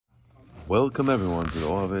Welcome everyone to the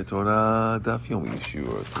Ohavei Torah Daf Yomi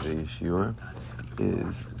Shiur. Today's Shiur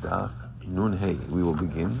is Daf Nun Hey. We will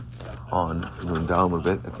begin on Nun Dal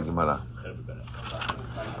Mabet at the Gemara.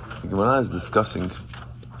 The Gemara is discussing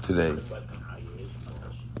today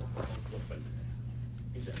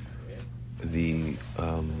the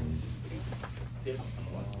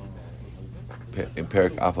in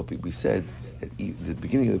Perek Afal. We said that the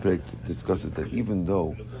beginning of the Perek discusses that even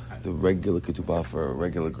though the regular ketubah for a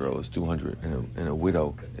regular girl is 200 and a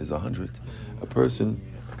widow is 100, a person,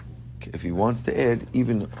 if he wants to add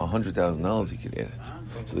even $100,000, he can add it.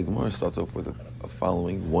 So the Gemara starts off with a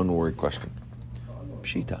following one-word question.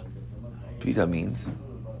 Pshita. Pshita means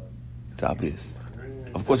it's obvious.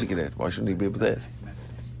 Of course he can add. Why shouldn't he be able to add?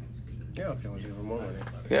 Yeah, okay, wants even more money.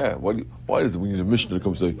 Yeah, why does it we need a Mishnah to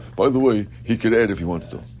come say, by the way, he could add if he wants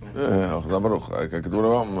to? Yeah, I could do it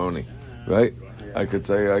without money, right? I could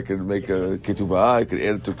say I could make a ketubah, I could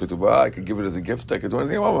add it to ketubah, I could give it as a gift, I could do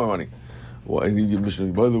anything I want my money. Well, I need your Mishnah.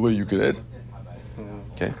 By the way, you can add.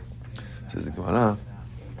 Okay? Says the Gemara,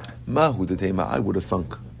 Mahu detema, I would have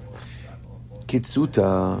thunk.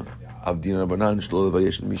 Kitsuta avdina rabanan shlo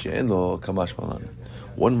levayesh misha eno kamash malan.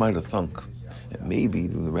 One might have thunk that maybe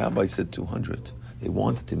when the rabbi said 200, they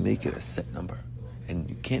wanted to make it a set number, and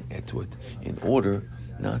you can't add to it in order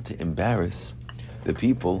not to embarrass the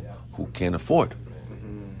people who can't afford.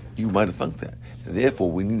 You might have thunk that. And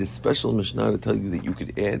therefore, we need a special Mishnah to tell you that you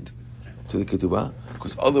could add to the ketubah,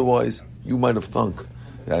 because otherwise, you might have thunk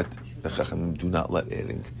that the Chachamim do not let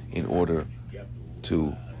adding in order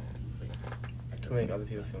to make other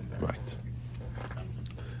people feel better. Right.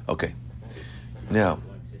 Okay. Now,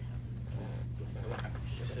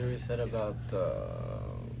 we said about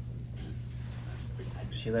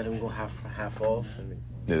she let him go half off.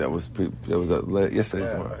 yeah, that was yesterday's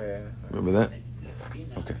tomorrow. Yeah. Remember that?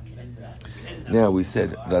 Okay. Now we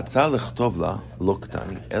said Ratzah lechtov la lo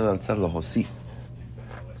ktani el ratzah lahosif.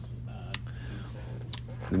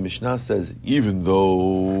 The Mishnah says even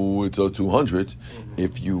though it's a 200,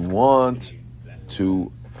 if you want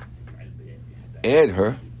to add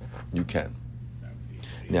her, you can.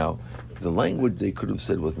 Now, the language they could have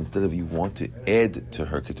said was instead of you want to add to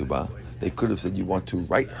her ketubah, they could have said you want to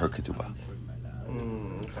write her ketubah.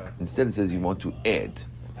 Okay. Instead it says you want to add.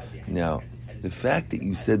 Now, the fact that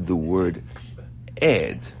you said the word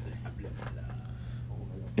add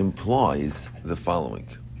implies the following,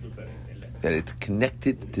 that it's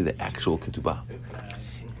connected to the actual ketubah.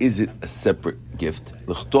 Is it a separate gift?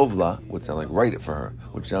 L'chtov la would sound like write it for her,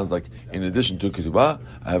 which sounds like in addition to ketubah,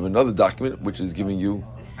 I have another document which is giving you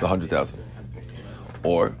the 100,000.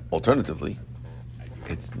 Or alternatively,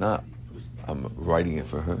 it's not I'm writing it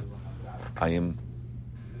for her, I am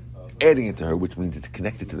adding it to her, which means it's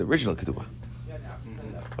connected to the original ketubah.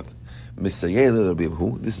 This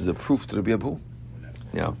is a proof to Rabbi Abu.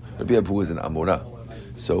 Now, Rabbi Abu is an Amorah.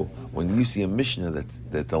 So when you see a Mishnah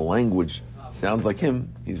that the language sounds like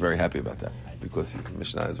him, he's very happy about that, because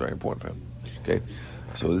Mishnah is very important for him. Okay?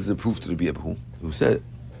 So this is a proof to Rabbi Abu, who said,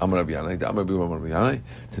 Amar Rabbi Yanai,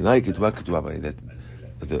 tonight ketubah, that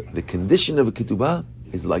the condition of a ketubah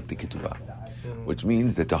is like the ketubah, which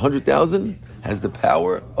means that the 100,000 has the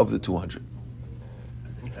power of the 200.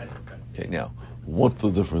 Okay, now, what's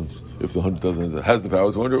the difference if the 100,000 has the power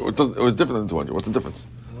of 200 or it doesn't? It was different than 200. What's the difference?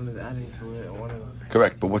 One is adding to it, and one is...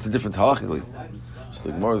 Correct, but what's the difference halachically? So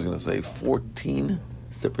the Gemara is going to say 14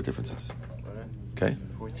 separate differences. Okay?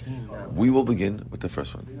 14 now. We will begin with the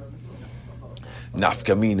first one.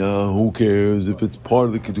 Nafkamina, who cares if it's part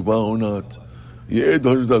of the ketubah or not? You add the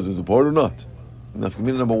 100,000, is it part or not?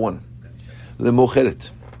 Nafkamina number one.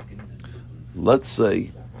 Lemocheret. Let's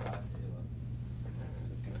say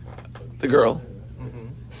the girl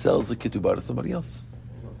sells a ketubah to somebody else.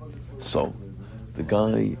 So the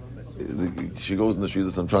guy, she goes in the street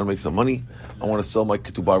and says, I'm trying to make some money. I want to sell my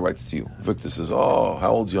ketubah rights to you. Victor says, oh,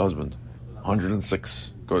 how old's your husband?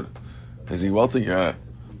 106. Good. Is he wealthy? Yeah.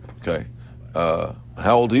 Okay.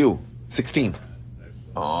 How old are you? 16.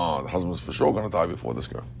 Oh, the husband's for sure going to die before this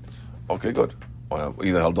girl. Okay, good. Well,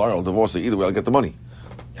 either he'll die or I'll divorce her. Either way, I'll get the money.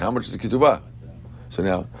 How much is the ketubah? So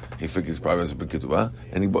now he figures probably has a big ketubah,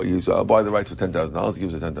 and I'll buy the rights for $10,000. He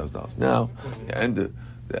gives her $10,000. Now, the end of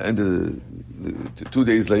the 2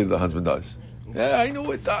 days later, the husband dies. Yeah, I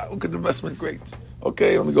know it. Good investment, great.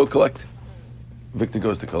 Okay, let me go collect. Victor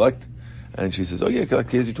goes to collect, and she says, "Oh yeah, collect.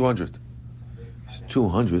 Here's your 200.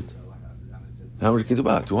 200. How much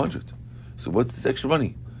ketubah? 200. So what's this extra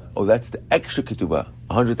money? Oh, that's the extra ketubah,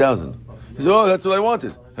 100,000. He says, "Oh, that's what I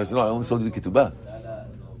wanted." I said, "No, I only sold you the ketubah."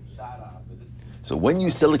 So when you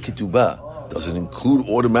sell a ketubah, does it include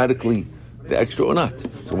automatically the extra or not.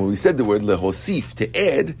 So when we said the word lehosif, to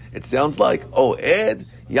add, it sounds like, add,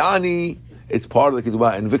 yani, it's part of the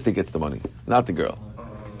ketubah, and Victor gets the money, not the girl.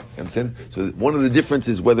 You understand? So one of the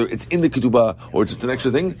differences, whether it's in the ketubah or just an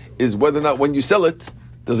extra thing, is whether or not when you sell it,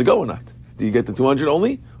 does it go or not? Do you get the 200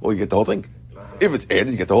 only, or you get the whole thing? If it's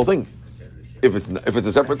added, you get the whole thing. If it's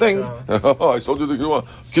a separate thing, I sold you the ketubah.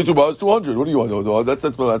 Ketubah is 200. What do you want? No, that's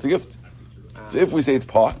a gift. So if we say it's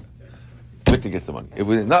part, Victor gets the money. If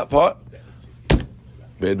it's not part,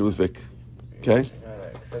 bad news, Vic. Okay?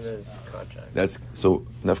 Extended contract. That's so.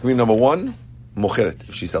 Nafkamina number one, mocheret,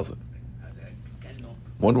 if she sells it.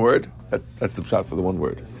 One word. That's the shot for the one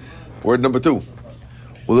word. Word number two,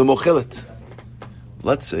 ulemochelet.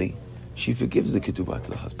 Let's say she forgives the ketubah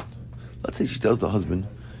to the husband. Let's say she tells the husband,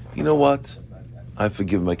 you know what? I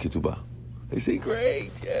forgive my ketubah. They say,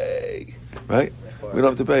 great, yay. Right? We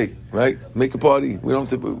don't have to pay, right? Make a party. We don't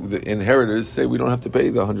have to. The inheritors say we don't have to pay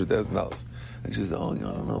the $100,000. And she says,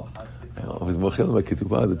 no. I was mochel my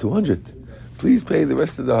ketubah, the 200. Please pay the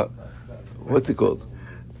rest of the. What's it called?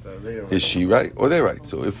 Is she right or they're right?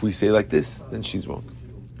 So if we say like this, then she's wrong.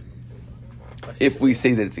 If we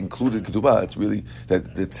say that it's included ketubah, it's really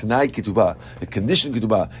that the Tanai ketubah, the condition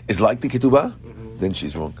ketubah, is like the ketubah, then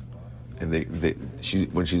she's wrong. And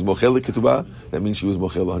when she's mochel the ketubah, that means she was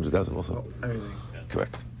mochel 100,000 also.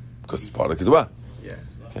 Correct, because it's part of ketubah. Yes.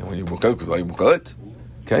 Okay, when you mochel ketubah, you mochel it.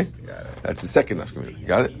 Okay, that's the second nafkamina. You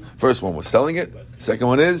got it. First one was selling it. Second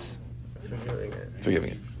one is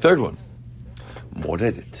forgiving it. Third one,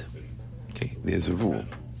 moredet. Okay, there's a rule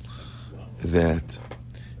that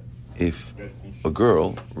if a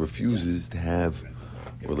girl refuses to have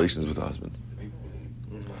relations with her husband,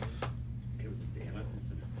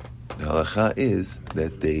 the halacha is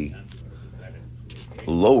that they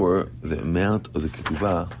lower the amount of the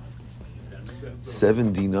ketubah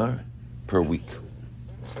 7 dinar per week.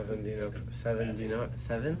 7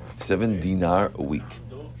 dinar a week.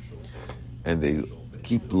 And they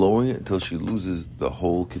keep lowering it until she loses the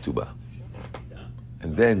whole ketubah.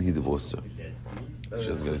 And then he divorced her. She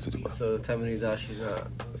doesn't get a ketubah. So the time of Nidah, she's not.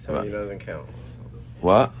 The time of Nidah doesn't count.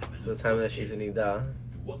 What? So the time that she's in Nidah.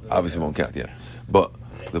 Obviously won't count, yeah. But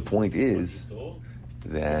the point is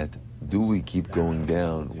that do we keep going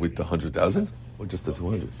down with the 100,000 or just the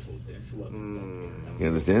 200? You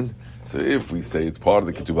understand? So if we say it's part of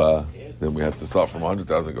the ketubah, then we have to start from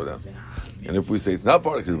 100,000 and go down. And if we say it's not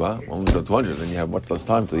part of the ketubah, only done 200, then you have much less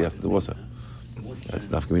time till you have to divorce her. That's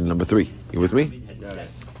nafkamina number 3. You with me?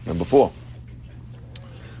 Number 4.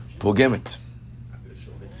 Pogemet.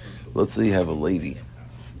 Let's say you have a lady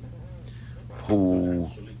who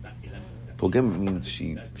Pogemet means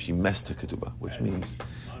she messed her ketubah, which means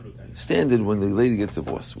standard when the lady gets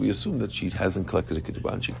divorced, we assume that she hasn't collected a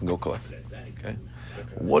ketubah and she can go collect it. Okay?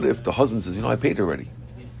 What if the husband says, I paid already?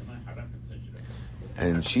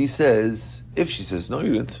 And she says, if she says, no,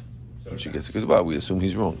 you didn't, and she gets a ketubah, we assume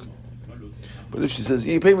he's wrong. But if she says,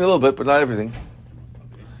 you paid me a little bit, but not everything.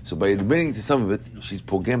 So by admitting to some of it, she's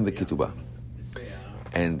pogem the ketubah.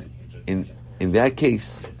 And in that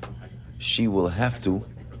case, she will have to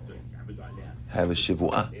have a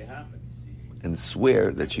shivu'ah and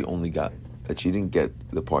swear that she didn't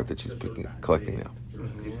get the part that she's collecting now.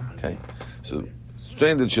 Okay? So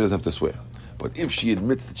stranded, she doesn't have to swear. But if she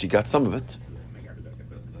admits that she got some of it,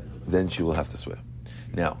 then she will have to swear.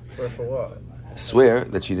 Now, Swear for what? Swear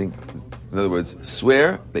that she didn't. In other words,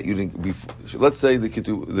 swear that you didn't. Let's say the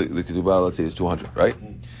ketubah, let's say is 200, right?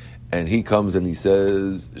 And he comes and he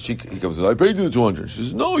says, he comes and I paid you the 200. She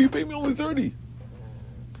says, no, you paid me only 30.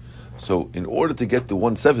 So in order to get the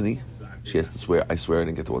 170, she has to swear, I swear I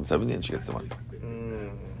didn't get the 170, and she gets the money.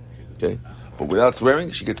 Okay? But without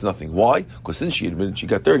swearing, she gets nothing. Why? Because since she admitted she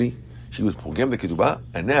got 30, she was pogem the ketubah,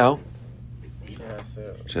 and now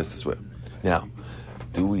she has to swear. Now,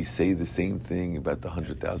 do we say the same thing about the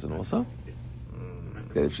 100,000 also?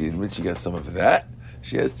 That if she admits she got some of that,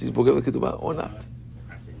 she's pogem the ketubah or not?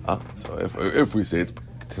 So if we say it's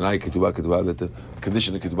Tanai ketubah, that the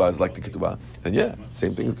condition of ketubah is like the ketubah, then yeah,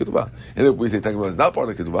 same thing as ketubah. And if we say ketubah is not part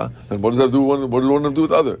of ketubah, then what does that have to do with one? What does one have to do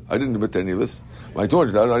with the other? I didn't admit to any of this. My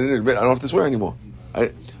 200,000, I didn't admit. I don't have to swear anymore.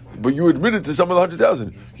 But you admitted to some of the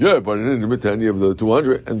 100,000. Yeah, but I didn't admit to any of the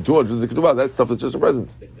 200, and 200 is the ketubah. That stuff is just a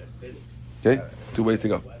present. Okay, 2 ways to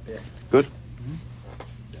go. Good.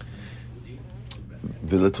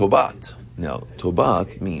 Vila tobat. Now,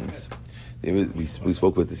 tobat means. We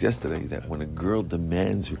spoke about this yesterday, that when a girl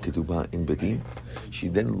demands her ketubah in bedin, she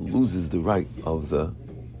then loses the right of the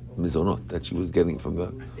mizonot that she was getting from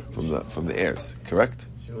the heirs. Correct.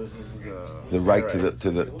 She was The right to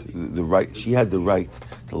the right. She had the right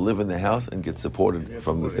to live in the house and get supported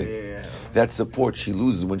from the thing. Yeah. That support she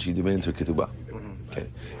loses when she demands her ketubah. Okay.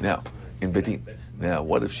 Now in Bedin. Now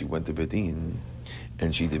what if she went to Bedin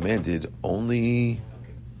and she demanded only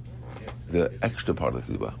the extra part of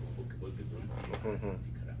the ketubah?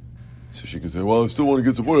 So she could say, "Well, I still want to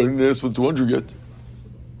get support. I didn't ask for 200 yet."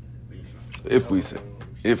 So if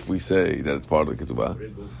we say that it's part of the ketubah,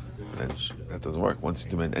 then that doesn't work. Once you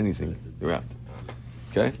demand anything, you're out.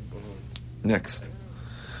 Okay. Next,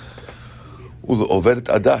 overet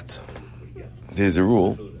adat. There's a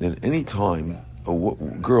rule that any time a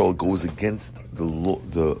girl goes against the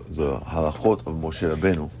halachot of Moshe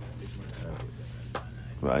Rabbeinu,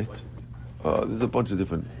 right? There's a bunch of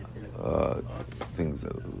different things.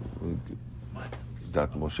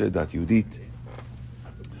 Dat Moshe, dat Yudit.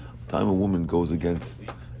 Time a woman goes against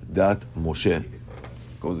dat Moshe,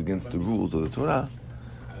 goes against the rules of the Torah.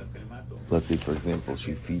 Let's say, for example,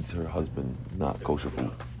 she feeds her husband not kosher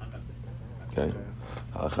food. Okay,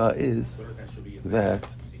 halacha is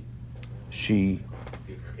that she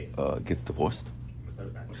gets divorced.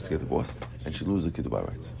 She gets divorced, and she loses the ketubah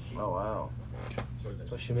rights. Oh wow.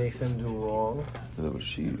 So she makes him do wrong.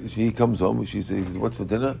 He comes home. She says, "What's for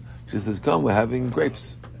dinner?" She says, "Come, we're having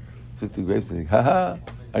grapes." She takes the grapes and thinks, "Ha!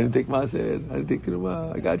 I didn't take maaser. I didn't take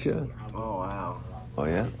terumah. I gotcha." Oh wow. Oh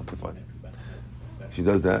yeah, okay, fine. She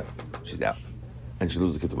does that. She's out, and she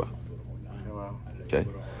loses the ketubah. Oh, wow. Okay,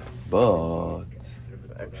 but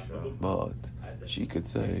she could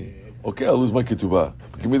say, "Okay, I'll lose my ketubah.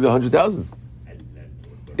 But give me the 100,000."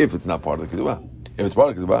 If it's not part of the ketubah, if it's part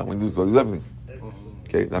of the ketubah, we lose everything.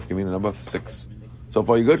 Okay, nafkamina number 6. So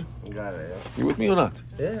far, you good? Got it. Yeah. You with me or not?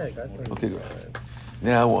 Yeah, I got it. Okay, good.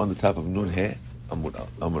 Now we're on the top of Nun He Amud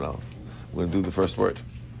Aleph. We're going to do the first word.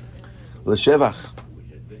 L'shevach.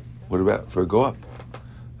 What about for a go up?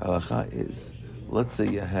 Halacha is, let's say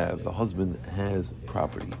you have, the husband has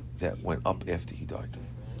property that went up after he died.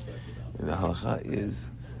 And the halacha is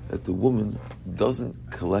that the woman doesn't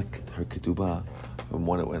collect her ketubah from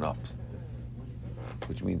when it went up.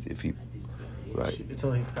 Which means if he, right.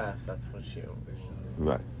 Until he passed, that's what she owns.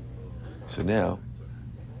 Right. So now,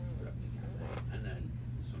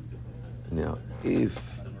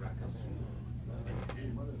 if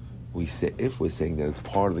we're saying that it's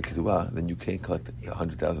part of the ketubah, then you can't collect the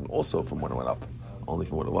 100,000 also from when it went up, only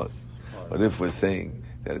from what it was. But if we're saying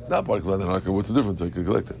that it's not part of the ketubah, then okay, what's the difference? I could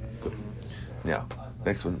collect it. Good. Now,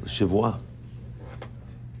 next one, shivua.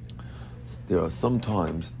 There are some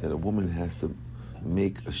times that a woman has to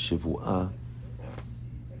make a shivua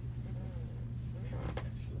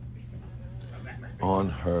on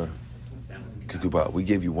her ketubah. We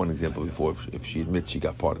gave you one example before, if she admits she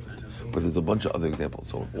got part of it. But there's a bunch of other examples.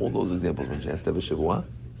 So all those examples, when she has to have a shivua,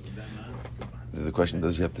 there's a question,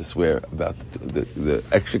 does she have to swear about the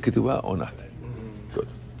extra ketubah or not? Good.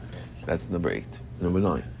 That's number 8. Number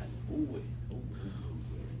 9.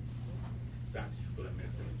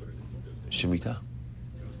 Shemitah.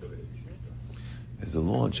 There's a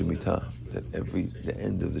law in Shemitah that the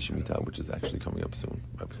end of the Shemitah, which is actually coming up soon,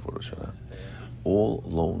 right before Rosh Hashanah, all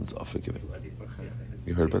loans are forgiven.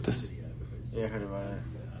 You heard about this? Yeah, I heard about it.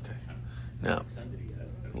 Okay. Now,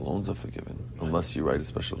 loans are forgiven unless you write a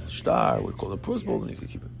special shtar, we call it a prusbul, and you can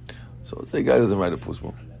keep it. So let's say a guy doesn't write a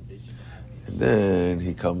prusbul, and then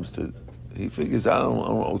he figures, I don't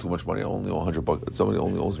owe too much money. I only owe $100. Somebody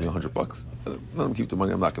only owes me $100. Let him keep the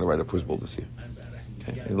money. I'm not going to write a prusbul this year.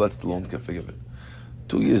 Okay, and he lets the loans get forgiven.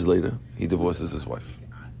 2 years later, he divorces his wife.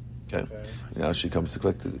 Okay, now she comes to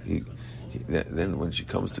collect it. Then when she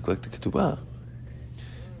comes to collect the ketubah,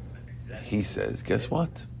 he says, "Guess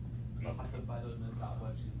what?"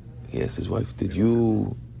 He asked his wife, "Did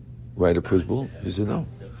you write a prusbul?" She said, "No."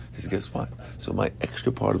 He says, "Guess what? So my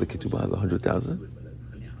extra part of the ketubah, the 100,000,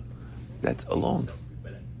 that's a loan.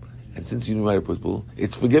 And since you didn't write a prusbul,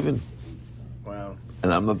 it's forgiven. Wow.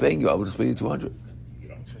 And I'm not paying you. I will just pay you 200."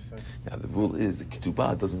 Interesting. Now the rule is the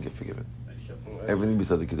ketubah doesn't get forgiven. Everything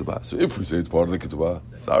besides the ketubah. So if we say it's part of the ketubah,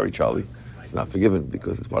 sorry, Charlie, it's not forgiven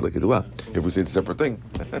because it's part of the ketubah. If we say it's a separate thing,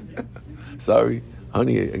 sorry,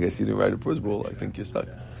 honey, I guess you didn't write a prusbul. I think you're stuck.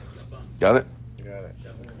 Got it? Got it.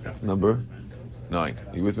 That's number 9.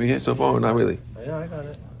 You with me here so far or not really? Yeah, I got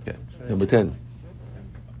it. Okay. Number 10.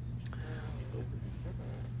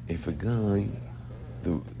 If a guy,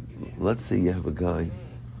 let's say you have a guy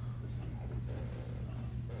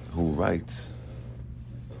who writes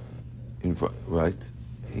right?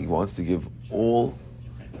 He wants to give all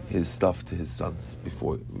his stuff to his sons in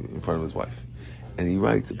front of his wife, and he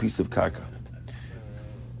writes a piece of karka.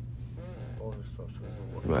 All this stuff.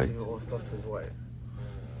 Right. Give all stuff to his wife.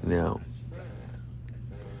 Now,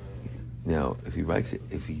 if he writes it,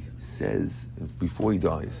 if he says before he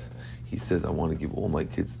dies, he says, "I want to give all my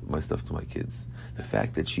stuff to my kids." The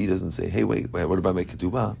fact that she doesn't say, "Hey, wait, what about my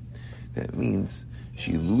ketubah?" That means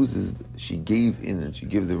she gave in and she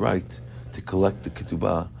gave the right to collect the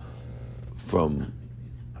ketubah from.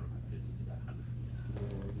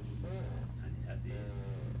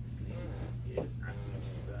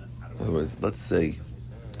 In other words, let's say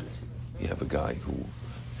you have a guy who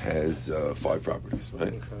has 5 properties,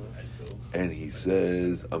 right? Okay. And he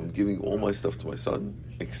says, "I'm giving all my stuff to my son,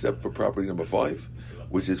 except for property number 5,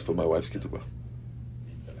 which is for my wife's ketubah."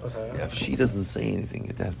 Okay. Now, if she doesn't say anything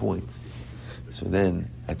at that point, so then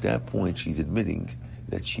at that point she's admitting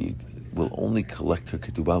that she will only collect her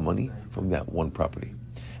ketubah money from that one property.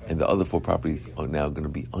 And the other 4 properties are now going to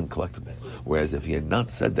be uncollectible. Whereas if he had not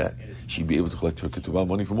said that, she'd be able to collect her ketubah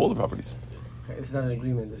money from all the properties. Okay, it's not an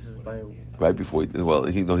agreement. This is by. Right before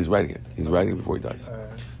he's writing it. He's writing it before he dies.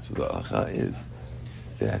 So the halacha is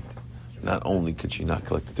that not only could she not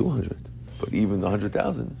collect the 200, but even the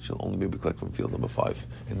 100,000, she'll only be able to collect from field number 5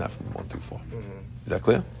 and not from 1 through 4. Mm-hmm. Is that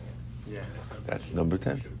clear? Yeah. That's number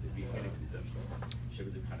 10.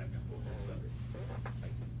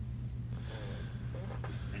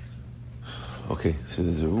 Okay, so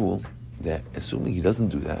there's a rule that assuming he doesn't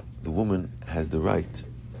do that, the woman has the right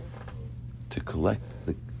to collect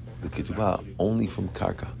the ketubah only from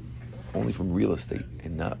karka, only from real estate,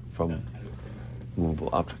 and not from movable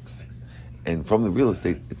objects. And from the real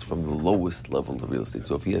estate, it's from the lowest level of real estate.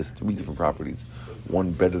 So if he has 3 different properties,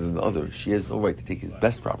 one better than the other, she has no right to take his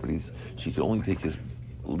best properties. She can only take his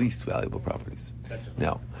least valuable properties.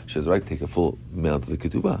 Now, she has the right to take a full amount of the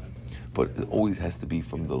ketubah, but it always has to be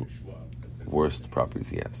from the worst properties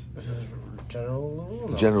he has. This is general rule?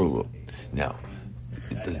 No. General rule. Now,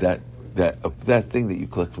 does that thing that you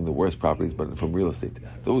collect from the worst properties, but from real estate,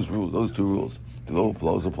 those 2 rules, do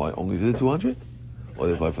those apply only to the 200, or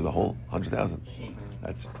they apply for the whole 100,000?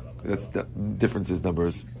 That's the difference is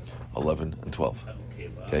numbers 11 and 12.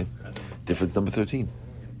 Okay, difference number 13.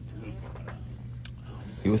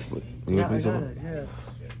 You with me? Yeah.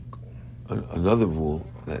 Another rule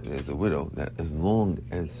that is a widow, that as long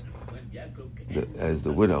as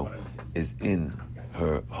the widow is in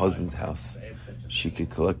her husband's house, she could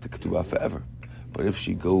collect the ketubah forever. But if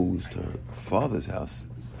she goes to her father's house,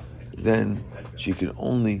 then she can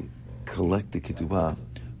only collect the ketubah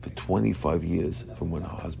for 25 years from when her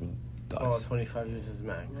husband dies. 25 years is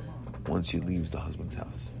max. Once she leaves the husband's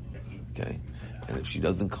house. Okay? And if she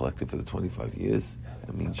doesn't collect it for the 25 years,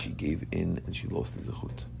 that means she gave in and she lost the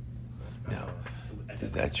zechut. Now,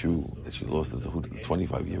 is that true that she lost the zechut, the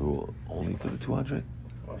 25-year rule, only for the 200?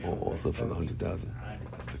 Or also for the 100,000?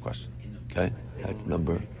 That's the question. Okay? That's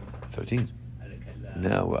number 13.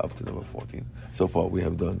 Now we're up to number 14. So far we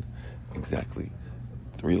have done exactly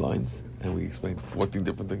 3 lines, and we explained 14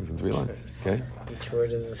 different things in 3 lines. Okay? Each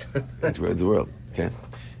word is... Each word is a word. Okay?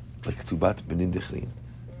 The ketubat benin dechrin,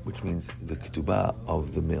 which means the ketubah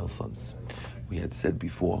of the male sons. We had said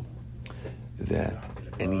before that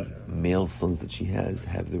any male sons that she has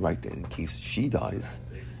have the right that in case she dies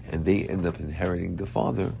and they end up inheriting the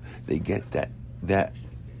father, they get the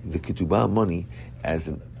ketubah money as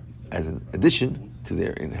an addition to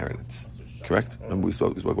their inheritance. Correct? Remember we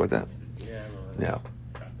spoke about that? Yeah.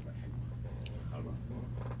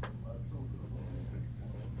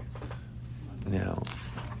 Now,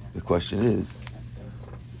 the question is,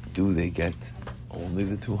 do they get only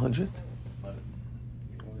the 200?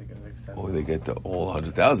 Or they get the all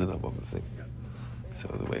 100,000 of the thing? So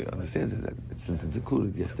the way it understands it, that since it's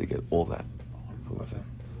included, yes, they get all that from the thing.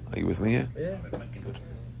 Are you with me here? Yeah. Good.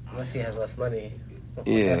 Unless he has less money.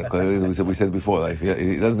 Yeah, because we said before, like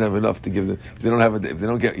he doesn't have enough to give them. If they don't have, if they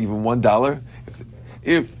don't get even $1,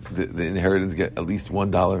 if the inheritance get at least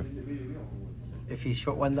 $1, If he's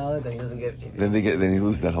short $1, then he doesn't get. then he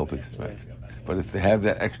loses that whole piece, right? But if they have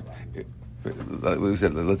that extra, like we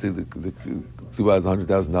said, let's say the ketubah is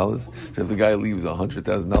 $100,000. So if the guy leaves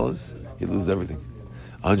 $100,000, he loses everything.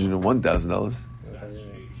 $101,000.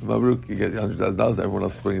 Mabruk, you get $100,000. Everyone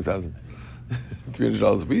else is putting $1,000,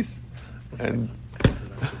 $300 a piece, and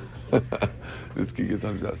this kid gets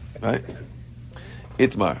 $100,000. Right?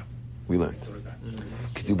 Itmar, we learned.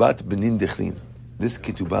 Ketubat benin dechrin. This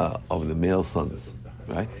ketubah of the male sons,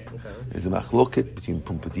 right, is a machloket between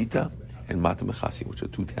Pumbedita and Mata Mechasi, which are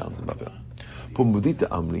 2 towns in Babel. Pumbedita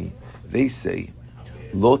Amri, they say,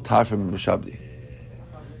 lo tarfim mishabdi.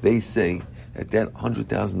 They say that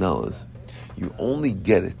 $100,000, you only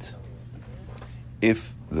get it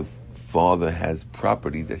if the father has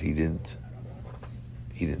property that he didn't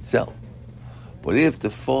sell. But if the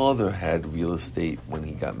father had real estate when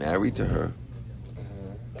he got married to her,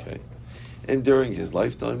 okay, and during his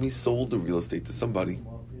lifetime he sold the real estate to somebody,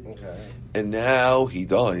 Okay. and now he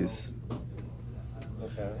dies,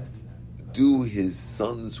 Okay. do his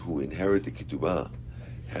sons who inherit the ketubah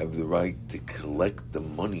have the right to collect the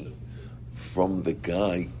money from the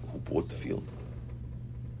guy who bought the field?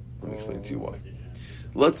 Let me explain to you why.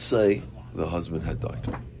 Let's say the husband had died.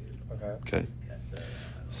 Okay. Okay?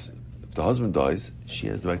 So if the husband dies, she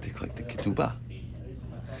has the right to collect the ketubah.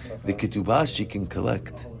 The ketubah she can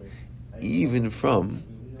collect even from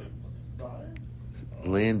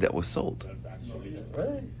land that was sold.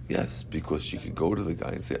 Really? Yes, because she could go to the guy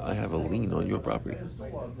and say, I have a lien on your property.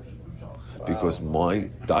 Because my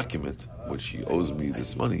document, which he owes me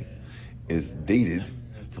this money, is dated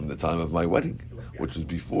from the time of my wedding, which was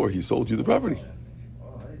before he sold you the property.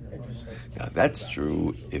 Now that's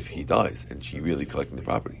true if he dies and she really collecting the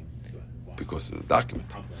property because of the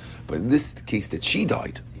document. But in this case that she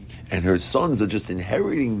died and her sons are just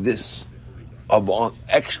inheriting this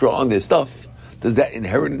extra on their stuff, does that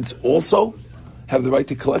inheritance also have the right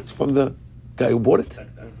to collect from the guy who bought it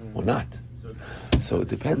or not? So it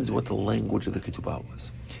depends what the language of the ketubah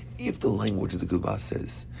was. If the language of the ketubah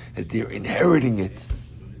says that they're inheriting it,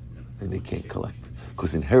 then they can't collect.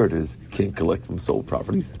 Because inheritors can't collect from sold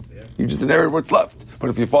properties. You just inherit what's left. But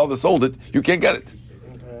if your father sold it, you can't get it.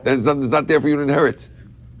 Okay. Then it's not there for you to inherit.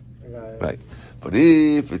 Right. Right? But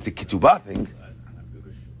if it's a ketubah thing,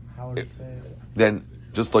 How would you say it? then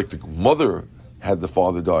just like the mother had the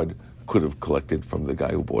father died, could have collected from the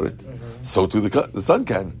guy who bought it, so too the son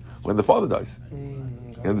can when the father dies.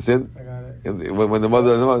 You understand? I got it. And when the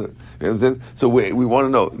mother, you understand? So we want to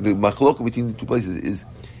know, the machloka between the two places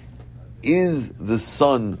is the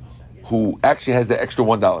son who actually has the extra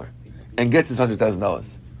 $1 and gets his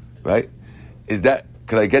 $100,000, right?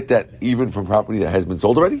 Could I get that even from property that has been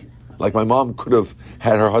sold already? Like my mom could have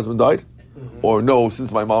had her husband died? Or no,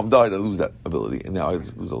 since my mom died, I lose that ability, and now I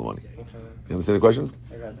just lose all the money. Okay. You understand the question?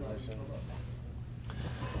 I got the question.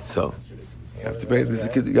 So, you have to pay.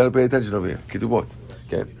 You got to pay attention over here. Ketubot.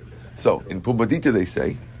 Okay. So in Pumbedita they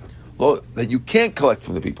say, that you can't collect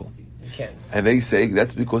from the people, You can. and they say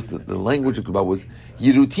that's because the language of Ketubah was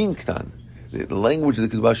Yirutin Ktan. The language of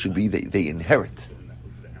the Ketubah should be they inherit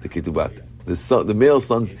the Ketubah. The male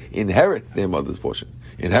sons inherit their mother's portion.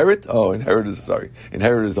 Inherit? Oh, inheritors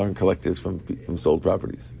aren't collectors from sold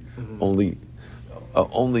properties. Only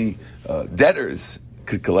debtors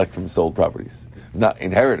could collect from sold properties, not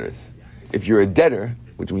inheritors. If you're a debtor,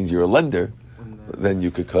 which means you're a lender, then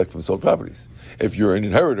you could collect from sold properties. If you're an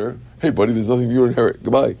inheritor, hey buddy, there's nothing for you to inherit.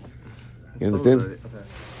 Goodbye. You understand? Okay.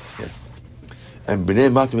 Yeah. And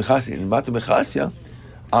B'nai Mata Mechasya, in Mata Mechasya,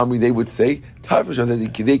 Amri, they would say,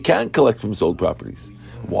 that they can collect from sold properties.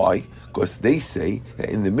 Why? Because they say that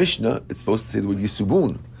in the Mishnah, it's supposed to say the word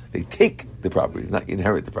Yisubun. They take the properties, not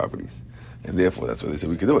inherit the properties. And therefore, that's why they say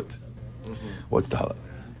we can do it. What's the halakha?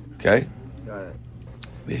 Okay? Got it.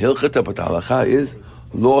 The hilchata, but the halakha is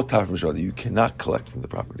law tarf mishra. You cannot collect from the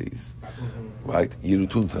properties, right?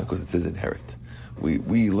 Yirutun, because it says inherit.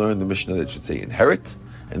 We learn the Mishnah that should say inherit,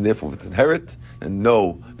 and therefore, if it's inherit, then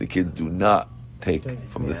no, the kids do not take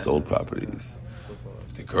from the sold properties.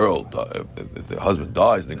 If the girl, if the husband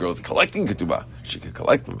dies and the girl's collecting ketubah, she can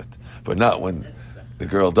collect from it, but not when the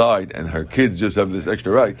girl died and her kids just have this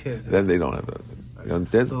extra right. Then they don't have that. You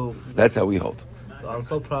understand? So- That's how we hold. On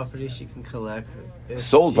sold property, she can collect.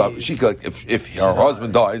 Sold property. She collect if her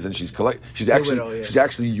husband dies and she's actually widow, yeah. she's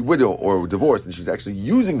actually widow or divorced and she's actually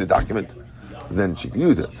using the document, then she can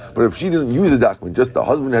use it. But if she didn't use the document, just the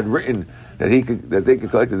husband had written that they could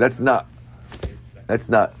collect it. That's not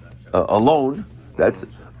a loan.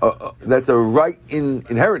 That's a right in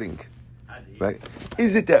inheriting, right?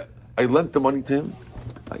 Is it that I lent the money to him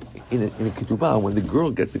in a ketubah? When the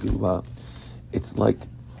girl gets the ketubah, it's like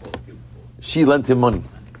she lent him money,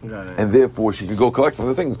 and therefore she can go collect from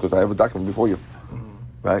the things because I have a document before you,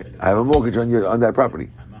 right? I have a mortgage on that property.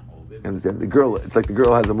 You understand? The girl, it's like the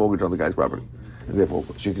girl has a mortgage on the guy's property, and therefore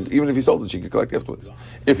she can, even if he sold it, she can collect afterwards.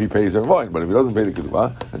 If he pays her, fine. But if he doesn't pay the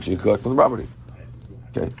ketubah, then she can collect from the property.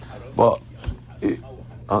 Okay, but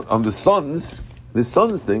on the sons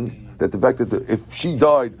thing, that the fact that if she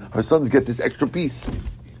died, her sons get this extra piece.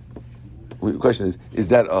 The question is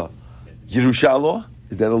that a Yerusha law?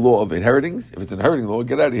 Is that a law of inheritings? If it's an inheriting law,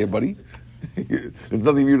 get out of here, buddy. There's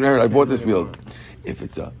nothing for you to inherit. I bought this field. If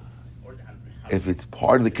it's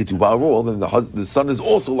part of the ketubah rule, then the son is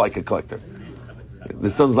also like a collector. The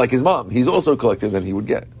son's like his mom. He's also a collector. Then he would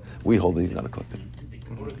get. We hold that he's not a collector.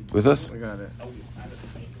 With us? I got it.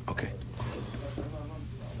 Okay.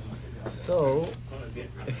 So,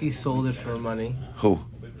 if he sold it for money, Who?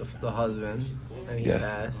 the husband, and he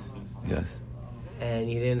Yes. passed, Yes. and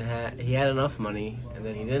he had enough money, and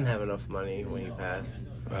then he didn't have enough money when he passed,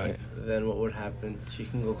 Right. then what would happen? She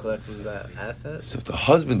can go collect from that asset? So if the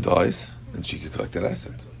husband dies, then she could collect that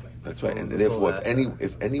asset. That's right. And therefore, Sold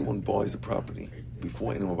if anyone buys a property,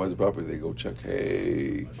 before anyone buys a property, they go check,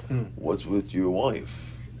 hey, what's with your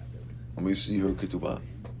wife? Let me see her ketubah.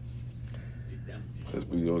 Because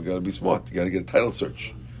you got to be smart. You got to get a title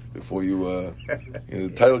search before you. The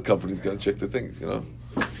title company's got to check the things.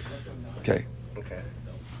 Okay. Okay.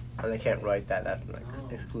 And they can't write that. That's like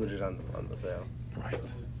excluded on the sale.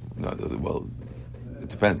 Right. No. Well, it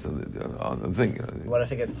depends on the thing. What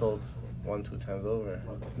if it gets sold 1-2 times over?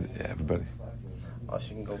 Yeah, everybody. Oh, she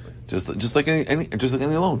can go. Just like any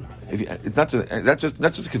loan. It's not just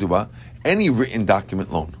a ketubah. Any written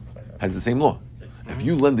document loan has the same law. If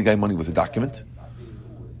you lend the guy money with a document,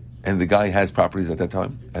 and the guy has properties at that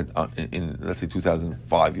time, in let's say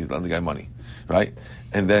 2005, he's lending the guy money, right?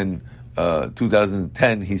 And then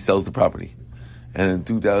 2010 he sells the property, and in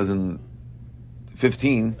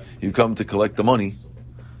 2015 you come to collect the money,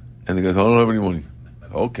 and the guy says, I don't have any money.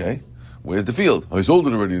 Okay, where's the field? I sold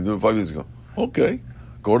it already 5 years ago. Okay,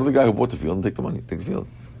 go to the guy who bought the field and take the money. Take the field.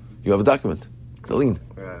 You have a document. It's a lien.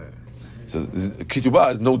 Right. So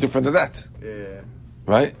ketubah is no different than that, Yeah.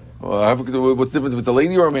 right? Well, what's the difference if it's a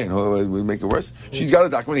lady or a man? We make it worse. She's got a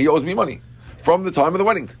document. He owes me money from the time of the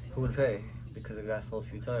wedding. Who would pay? Because it got sold a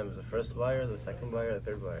few times. The first buyer, the second buyer, the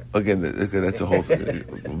third buyer. Again, that's a whole thing.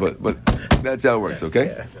 But that's how it works.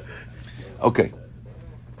 Okay. Yeah. Okay.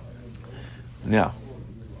 Now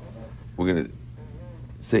we're gonna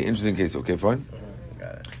say interesting case. Okay, fine.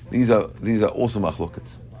 Got it. These are also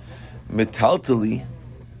machlokets. Metaltali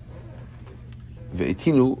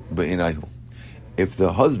ve'etinu be'inayu. If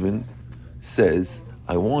the husband says,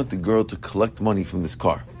 I want the girl to collect money from this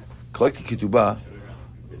car, collect the ketubah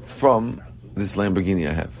from this Lamborghini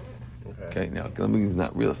I have. Okay, now Lamborghini is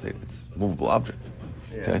not real estate, it's a movable object.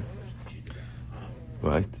 Yeah. Okay?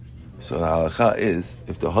 Right? So the halacha is,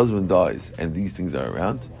 if the husband dies and these things are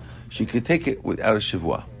around, she could take it without a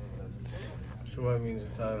shivua. So what means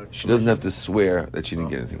without a She doesn't have to swear that she didn't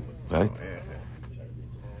get anything. Right? Yeah.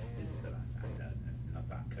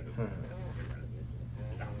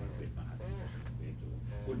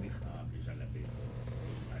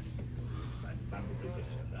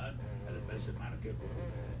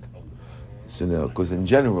 So now, because in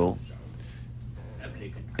general,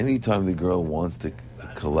 anytime the girl wants to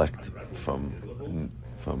collect from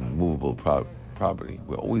movable property,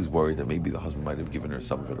 we're always worried that maybe the husband might have given her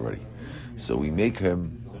some of it already. So we make her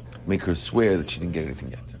swear that she didn't get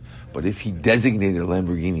anything yet. But if he designated a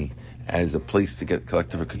Lamborghini as a place to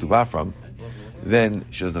collect her ketubah from, then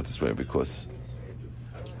she doesn't have to swear because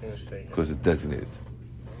it's designated.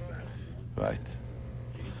 Right.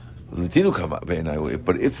 But if the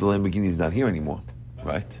Lamborghini is not here anymore,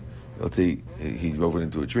 right? Let's say he drove it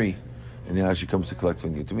into a tree, and now she comes to collect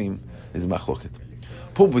from the Yatumim, is machloket.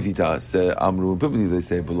 Pumpatita say Amru, Pumpatita they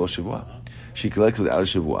say below Shavua. She collects without a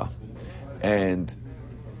Shavua, and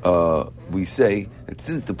we say that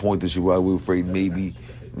since the point of Shavua, we're afraid maybe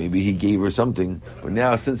he gave her something, but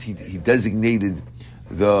now since he designated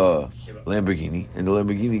the Lamborghini, and the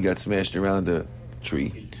Lamborghini got smashed around the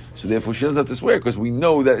tree, so therefore she doesn't have to swear because we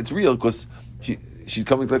know that it's real because she's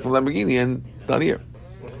coming to collect from Lamborghini and it's not here.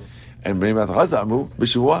 And Bnei Matachasa Amru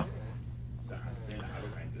b'Shavua.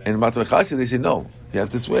 And in Matachasa they say no, you have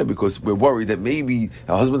to swear because we're worried that maybe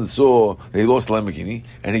her husband saw that he lost the Lamborghini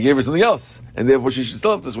and he gave her something else, and therefore she should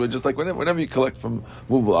still have to swear. Just like whenever you collect from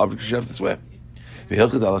movable objects, you have to swear. The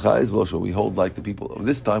Hilchot Halacha is well, we hold like the people.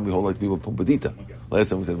 This time we hold like the people of Pumpadita. Last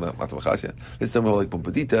time we said Matachasa. This time we hold like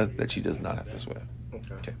Pumpadita that she does not have to swear.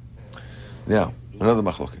 Okay. Now, another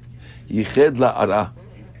machloket. Yiched la'ara,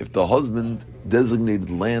 if the husband designated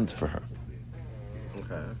land for her.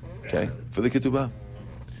 Okay, for the ketubah.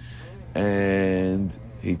 And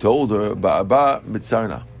he told her, ba'aba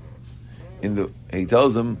mitzarna. He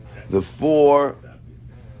tells him the four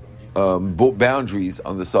boundaries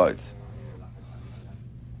on the sides.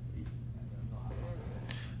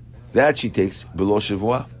 That she takes below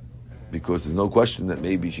shavua, because there's no question that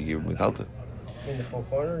maybe she gave him metalta. In the four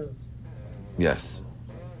corners? Yes.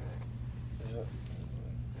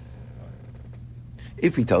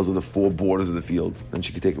 If he tells her the four borders of the field, then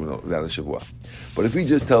she can take it without a shavua. But if he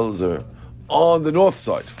just tells her on the north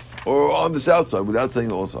side or on the south side without saying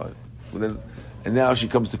the north side, and now she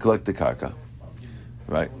comes to collect the karka,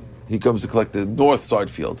 right? He comes to collect the north side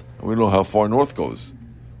field, and we don't know how far north goes.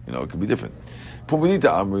 It could be different. Pumbedita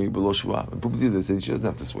Amri below Shua. And Pumbedita says she doesn't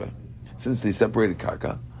have to swear. Since they separated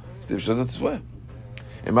karka, so she doesn't have to swear.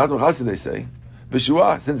 In Matam Chassid they say,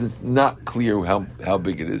 B'shua, since it's not clear how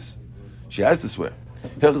big it is, she has to swear.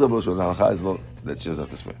 That she doesn't have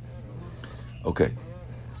to swear. Okay.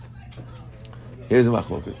 Here's a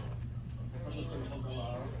machloket.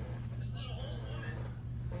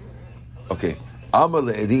 Okay. Amar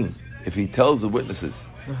le'edim, if he tells the witnesses,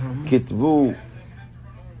 kitvu,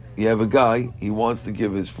 you have a guy, he wants to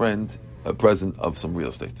give his friend a present of some real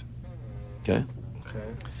estate. Okay?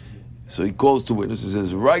 So he calls two witnesses and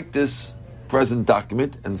says, write this present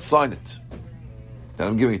document and sign it. That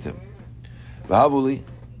I'm giving it to him. V'havuli,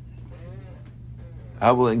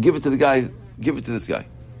 and give it to the guy, give it to this guy.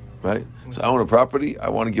 Right? So I own a property, I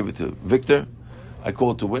want to give it to Victor. I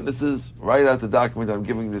call two witnesses, write out the document that I'm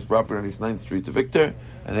giving this property on East 9th Street to Victor,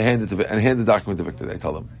 and they hand the document to Victor. They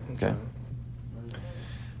tell them. Okay?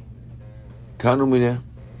 Kanumine,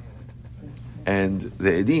 and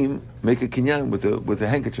the Edim make a kinyan with a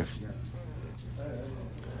handkerchief.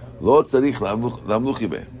 Lo tzarich lamluchi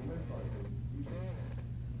beh.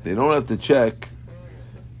 They don't have to check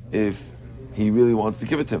if he really wants to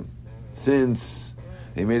give it to him. Since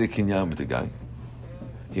they made a kinyan with the guy,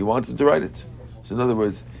 he wants him to write it. So in other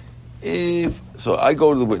words, so I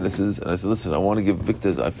go to the witnesses and I say, listen, I want to give Victor,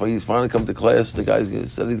 he's finally come to class, the guy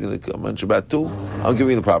said he's going to come on Shabbat too, I'm giving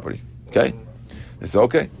you the property. Okay? They say,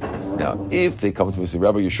 okay. Now, if they come to me and say,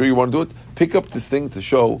 Rabbi, you sure you want to do it? Pick up this thing to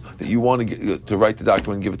show that you want to write the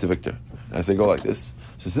document and give it to Victor. And I say, go like this.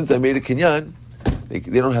 So since I made a kinyan, they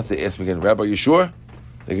don't have to ask me again, Rabbi, you sure?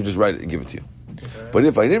 They can just write it and give it to you. Okay. But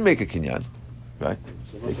if I didn't make a kinyan, right?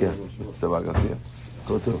 Take care, Mr. Sabah Garcia.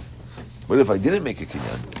 Go too. But if I didn't make a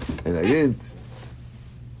kinyan, and I didn't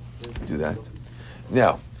do that,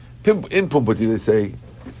 now, in Pumpati they say,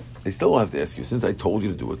 they still don't have to ask you. Since I told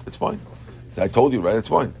you to do it, it's fine. Since I told you, right, it's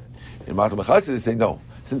fine. In Matam Chassid they say, no.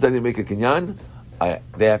 Since I didn't make a kinyan,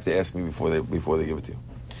 they have to ask me before they give it to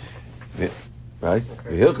you. Right?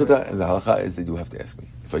 And the halacha is they do have to ask me.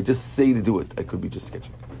 If I just say to do it, I could be just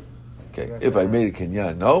sketching. Okay? If I made a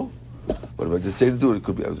kinyan, no. But if I just say to do it, it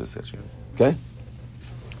could be I was just sketching. Okay?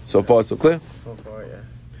 So far, so clear? So far, yeah.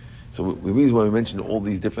 So the reason why we mention all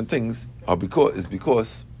these different things is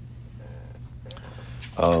because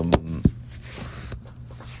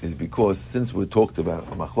since we talked about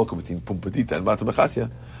a machloka between Pumbedita and Matam Chassid,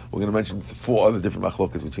 we're going to mention 4 other different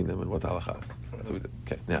machlokas between them and what the halacha is. That's what we did.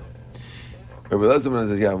 Okay, now. Rabbi Elazar ben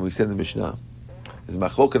Azariah, when we said in the Mishnah, is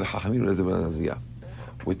machloka hachamim Rabbi Elazar ben Azariah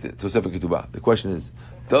with the Tosefah Ketubah. The question is,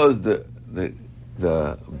 does the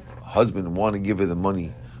husband want to give her the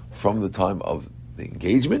money from the time of the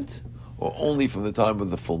engagement or only from the time of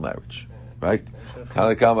the full marriage? Right?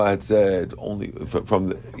 Tanakama had said only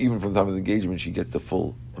even from the time of the engagement she gets the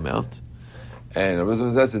full amount. And Rabbi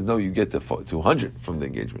Elazar says no, you get the 200 from the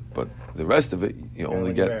engagement, but the rest of it you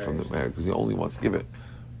only get from the marriage because he only wants to give it.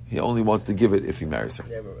 He only wants to give it if he marries her.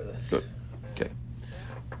 Good. Okay.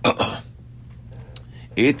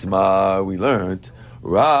 Itmar, we learned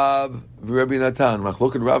Rav v'Rabbi Natan,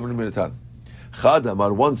 Machloket Rav v'Rabbi Natan. Chad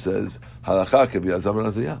Amar, one says Halacha k'Rabbi Elazar ben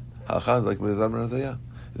Azariah. Halacha is like Rabbi Elazar ben Azariah,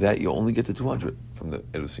 that you only get the 200 from the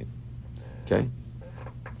Erusin. Okay.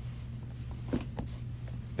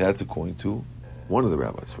 That's according to one of the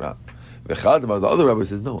rabbis. V'Chad Amar, the other rabbi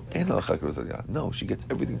says no. And Halacha k'Rabbi Elazar. No, she gets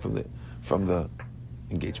everything from the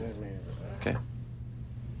engagement. Okay.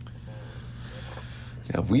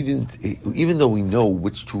 Now we didn't, even though we know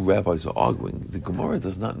which 2 rabbis are arguing, the Gemara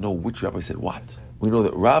does not know which rabbi said what. We know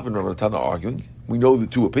that Rav and Rav Natan are arguing. We know the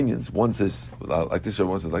 2 opinions. One says like this,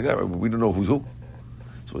 one says like that. But we don't know who's who.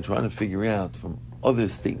 So we're trying to figure out from other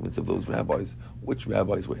statements of those rabbis which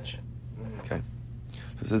rabbi is which. Okay.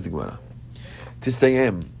 So it says the Gemara.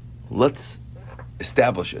 Tisayim, let's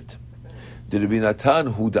establish it. Rabbi Natan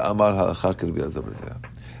hu da'amar halacha k'Rabbi Elazar ben Azariah.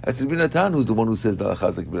 That's Rabbi Natan who's the one who says the halacha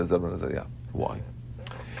is like Rabbi Elazar ben Azariah. Why?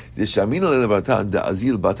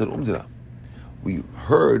 We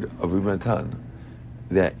heard of Rabbi Natan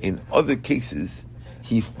that in other cases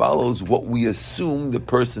he follows what we assume the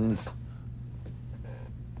person's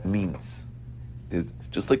means.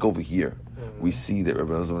 Just like over here, we see that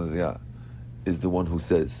Rabbi Elazar ben Azariah is the one who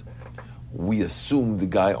says we assume the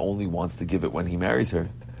guy only wants to give it when he marries her.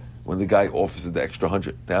 When the guy offers her the extra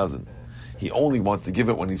 100,000, he only wants to give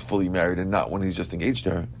it when he's fully married and not when he's just engaged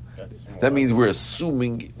to her. That means we're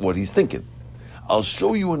assuming what he's thinking. I'll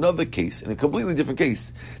show you another case, in a completely different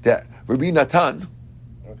case, that Rabbi Natan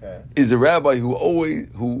is a rabbi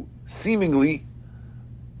who seemingly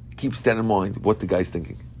keeps that in mind, what the guy's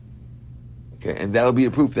thinking. Okay, and that'll be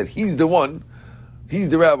a proof that he's the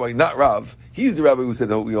rabbi, not Rav. He's the rabbi who said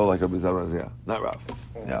that we all like Rabbi Elazar, not Rav.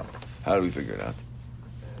 Now, how do we figure it out?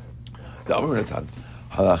 The Amar Natan,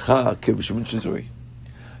 halacha k'Rabbi Shimon Shizuri.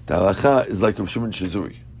 The halacha is like Rav Shimon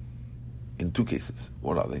Shizuri in two cases.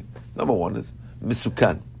 What are they? Number one is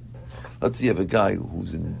misukan. Let's say you have a guy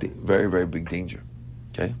who's in very, very big danger.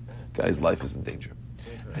 Okay? Guy's life is in danger.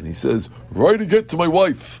 And he says, write a get to my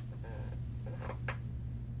wife.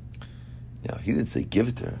 Now, he didn't say give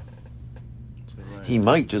it to her. He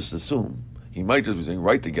might just assume, he might just be saying,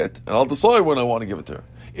 write the get, and I'll decide when I want to give it to her.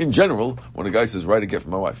 In general, when a guy says, write a get for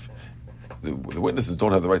my wife, the witnesses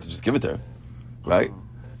don't have the right to just give it to her. Right?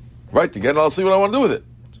 Write the get, and I'll see what I want to do with it.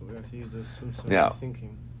 So we have to use this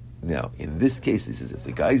thinking. Now, in this case, he says, if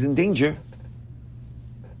the guy's in danger,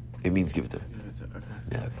 it means give it to her. Okay.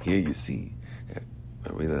 Now, here you see,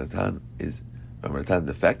 the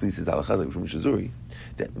fact that he says Al-Chazak from Shazuri,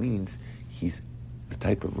 that means he's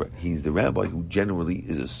the rabbi who generally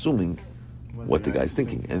is assuming what the guy's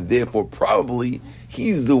thinking. And therefore, probably,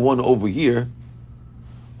 he's the one over here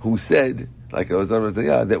who said, like I was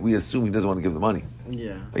saying, that we assume he doesn't want to give the money.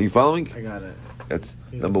 Yeah. Are you following? I got it. That's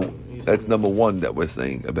number one that we're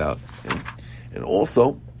saying about him. And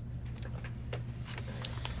also,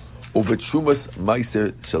 Ubetrumas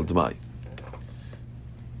Meiser Shel Dmai.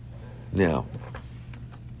 Now,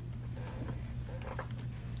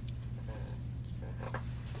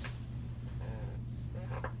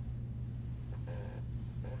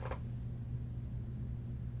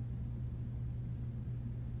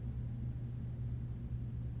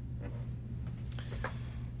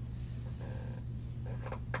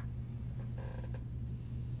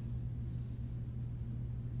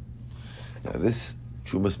 this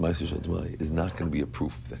Trumas Meiser Shel Dmai is not going to be a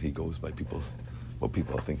proof that he goes by what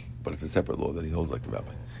people are thinking, but it's a separate law that he holds like the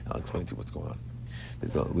rabbi. I'll explain to you what's going on.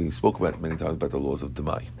 We spoke about it many times about the laws of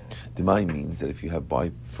Demai. Demai means that if you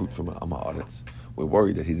buy fruit from an Amma Aretz, we're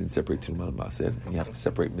worried that he didn't separate Tiruma and Maaser, and you have to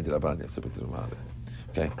separate Midrabanan, you have to separate Tiruma and Maaser.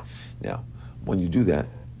 Okay? Now, when you do that,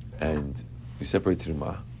 and you separate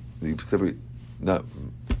Tiruma, you separate, not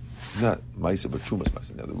Maaser, but Trumas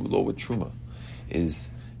Maaser. Now, the law with Truma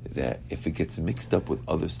is that if it gets mixed up with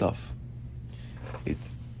other stuff, it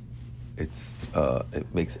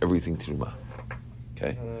makes everything truma.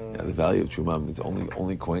 Okay, now the value of truma means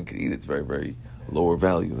only Kohen can eat it. It's very, very lower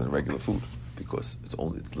value than regular food because it's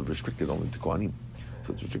restricted only to Kohanim,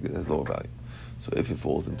 so it's restricted, it has lower value. So if it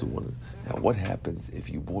falls into one, now what happens if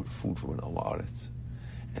you bought food from an Amma Aretz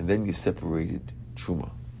and then you separated trumat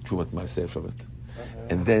maaser from it,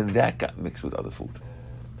 and then that got mixed with other food?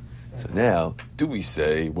 So now, do we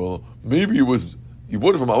say, well, maybe it was, you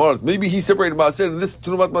bought it from Amaretz, maybe he separated Maaser, and this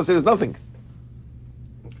Tunumat Maaser is nothing.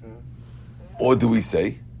 Okay. Or do we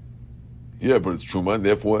say, yeah, but it's Truma, and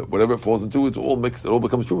therefore, whatever it falls into, it's all mixed, it all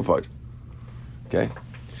becomes Trumified. Okay?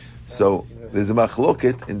 So, there's a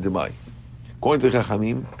machloket in Demai. According to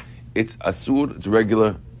Chachamim, it's Asur, it's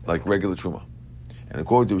regular Truma. And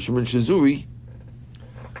according to Shimon Shizuri,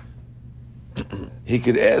 he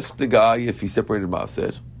could ask the guy if he separated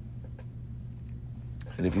Maaser,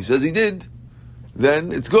 and if he says he did,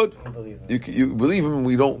 then it's good. You believe him, and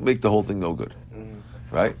we don't make the whole thing no good,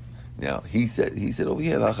 right? Now he said over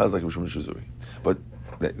here the halacha is like Rishon Shizuri, but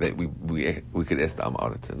we could ask the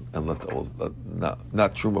Amaretz and let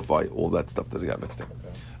not trumify all that stuff that got mixed in.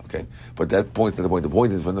 Okay, but that points to the point. The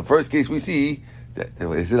point is, from the first case we see that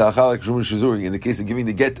they said halacha like Rishon Shizuri in the case of giving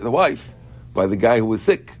the get to the wife by the guy who was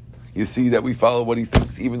sick. You see that we follow what he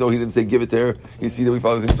thinks, even though he didn't say give it to her. You see that we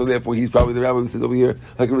follow him, so therefore he's probably the rabbi who says over here,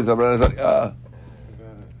 like you with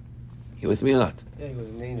me or not? Yeah, he was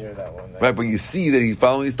in danger of that one. Right, but you see that he's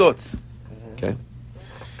following his thoughts. Okay?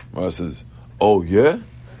 Mara says, oh yeah?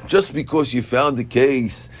 Just because you found the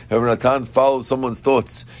case, Rav Natan follows someone's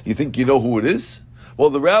thoughts, you think you know who it is?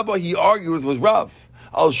 Well, the rabbi he argued with was Rav.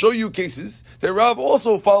 I'll show you cases that Rav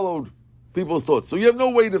also followed people's thoughts. So you have no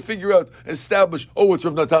way to establish, it's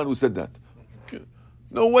Rav Natan who said that.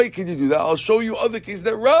 No way can you do that. I'll show you other cases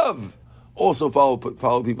that Rav also follow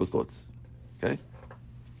people's thoughts. Okay?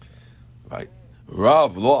 Right.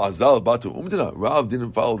 Rav lo azal batu umdana. Rav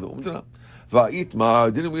didn't follow the umdana.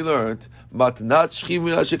 Va'itmar, didn't we learn? Matnat shchim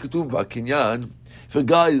shekatuv ba'kinyan. If a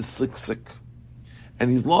guy is sick, and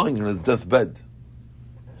he's lying on his deathbed,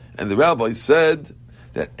 and the rabbi said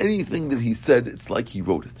that anything that he said, it's like he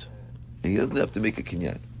wrote it. And he doesn't have to make a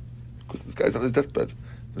kinyan because this guy's on his deathbed.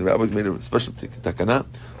 The rabbi's made a special takana.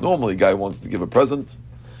 Normally, a guy wants to give a present,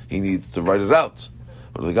 he needs to write it out.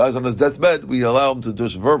 But if the guy's on his deathbed, we allow him to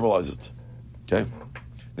just verbalize it. Okay?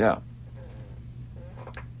 Now,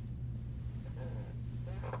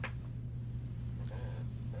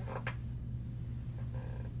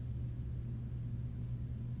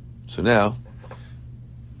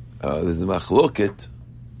 there's a machloket.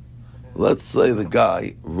 Let's say the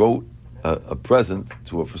guy wrote a present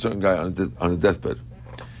to a certain guy on his deathbed,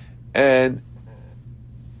 and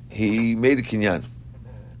he made a kinyan.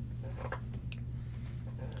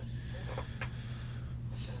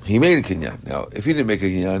 He made a kinyan. Now, if he didn't make a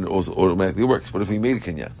kinyan, it also automatically works. But if he made a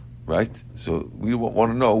kinyan, right? So we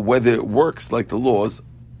want to know whether it works like the laws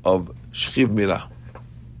of shchiv mirah.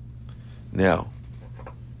 Now,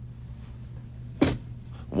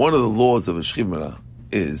 one of the laws of a shchiv mirah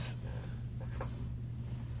is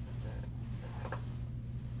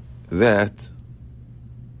that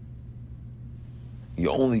you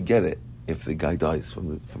only get it if the guy dies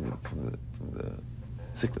from the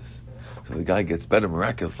sickness. So the guy gets better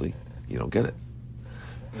miraculously, you don't get it.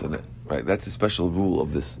 So right, that's a special rule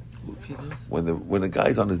of this. When a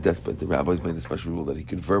guy's on his deathbed, the rabbis made a special rule that he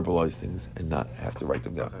could verbalize things and not have to write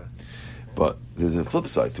them down. Okay. But there's a flip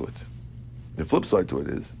side to it. The flip side to it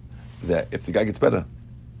is that if the guy gets better,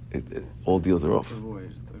 all deals are off.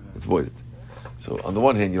 It's voided. So on the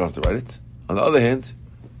one hand, you don't have to write it. On the other hand,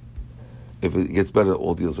 if it gets better,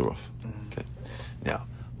 all deals are off. Okay. Now,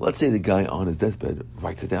 let's say the guy on his deathbed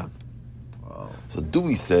writes it down. Wow. So do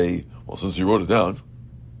we say, well, since he wrote it down,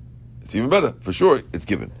 it's even better. For sure, it's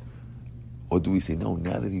given. Or do we say, no,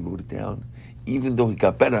 now that he wrote it down, even though he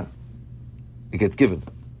got better, it gets given?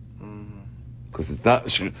 Because it's not,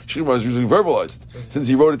 Shchimra is usually verbalized. Since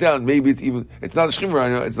he wrote it down, maybe it's not a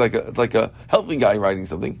Shchimra, it's like a healthy guy writing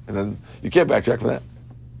something, and then you can't backtrack for that.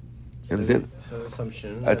 You understand? So the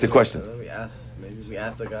assumption. That's a question. Maybe we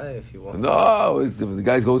ask the guy if he wants. No, it's different. The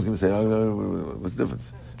guy's always going to say, oh, no, what's the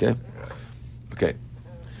difference? Okay? Okay.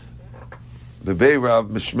 The Bey Rav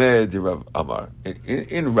Mishmed Rav Amar.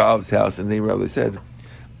 In Rav's house, and they said,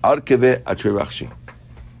 Arkeve Atrevachshi.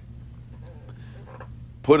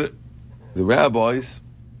 Put it, the rabbis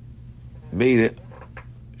made it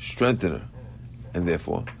strengthener, and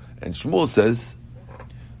therefore, and Shmuel says,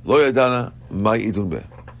 Lo yadana mai idun be.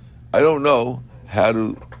 I don't know how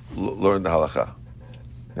to learn the halacha.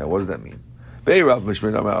 Now, what does that mean?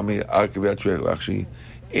 Actually,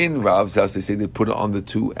 in Rav's house, they say they put it on the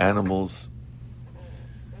two animals.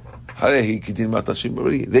 They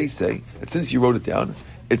say that since you wrote it down,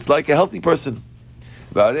 it's like a healthy person.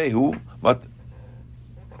 And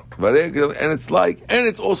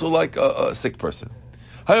it's also like a sick person.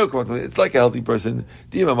 It's like a healthy person.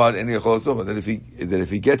 That if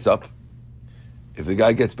he gets up, if the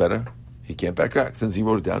guy gets better, he can't backtrack. Since he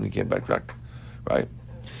wrote it down, he can't backtrack. Right?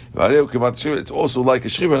 It's also like a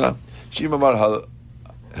shchivana.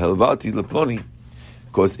 Helvati leploni.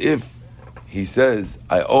 Because if he says,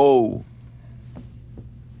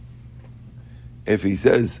 if he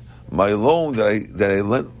says, my loan that I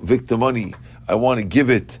lent Victor money, I want to give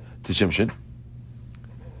it to Shimshon,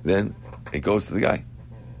 then it goes to the guy.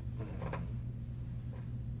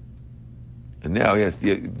 And now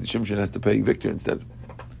Shimshon has to pay Victor instead.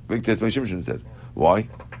 Victor has to pay Shimshon instead. Why?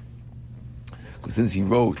 Because since he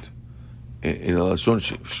wrote in a Lashon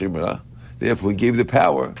Shemira, therefore he gave the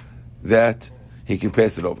power that he can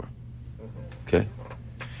pass it over. Okay?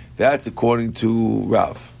 That's according to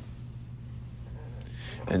Rav.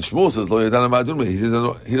 And Shmuel says, Lo yadana ma'adun. He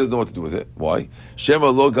doesn't know what to do with it. Why? Shema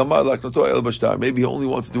lo gamar laknoto el b'shtar. Maybe he only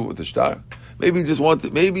wants to do it with the shtar. Maybe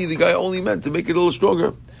the guy only meant to make it a little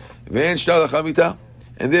stronger. Ve'en shtar lachamita.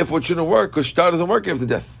 And therefore it shouldn't work, because shtar doesn't work after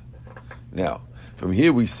death. Now, from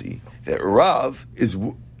here we see that Rav is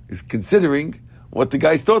considering what the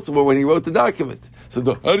guy's thoughts were when he wrote the document. So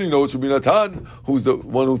how do you know it's Rabbi Natan, who's the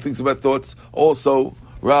one who thinks about thoughts? Also,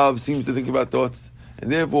 Rav seems to think about thoughts.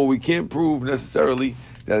 And therefore we can't prove necessarily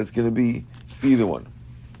that it's going to be either one.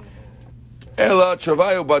 Ela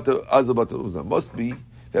travayo bata azal bata uza. Must be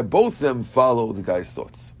that both of them follow the guy's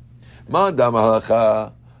thoughts. Man dam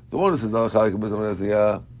halacha, the one who says halacha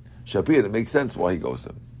k'bezam shapir, it makes sense why he goes to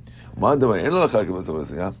him. Man dam en halacha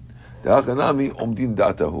k'bezam da'achanami omdin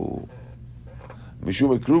datahu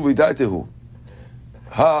mishum ekruvi datahu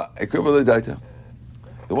ha ekruvi data.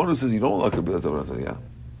 The one who says you don't like k'bezam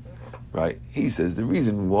right? He says the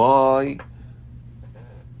reason why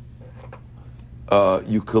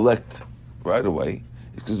you collect right away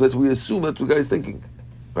is because we assume that's what the guy's thinking,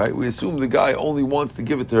 right? We assume the guy only wants to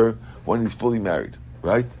give it to her when he's fully married,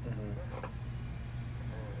 right? Mm-hmm.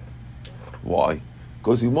 Why?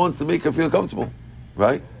 Because he wants to make her feel comfortable,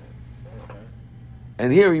 right? Okay.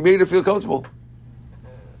 And here he made her feel comfortable,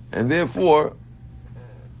 and therefore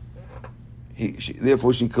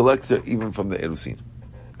she collects her even from the erusin.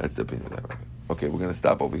 That's the opinion of that. Okay, we're going to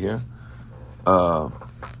stop over here. Yativ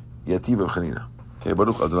Chanina. Okay,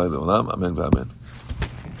 Baruch Adonai Le'olam. Amen v'amen.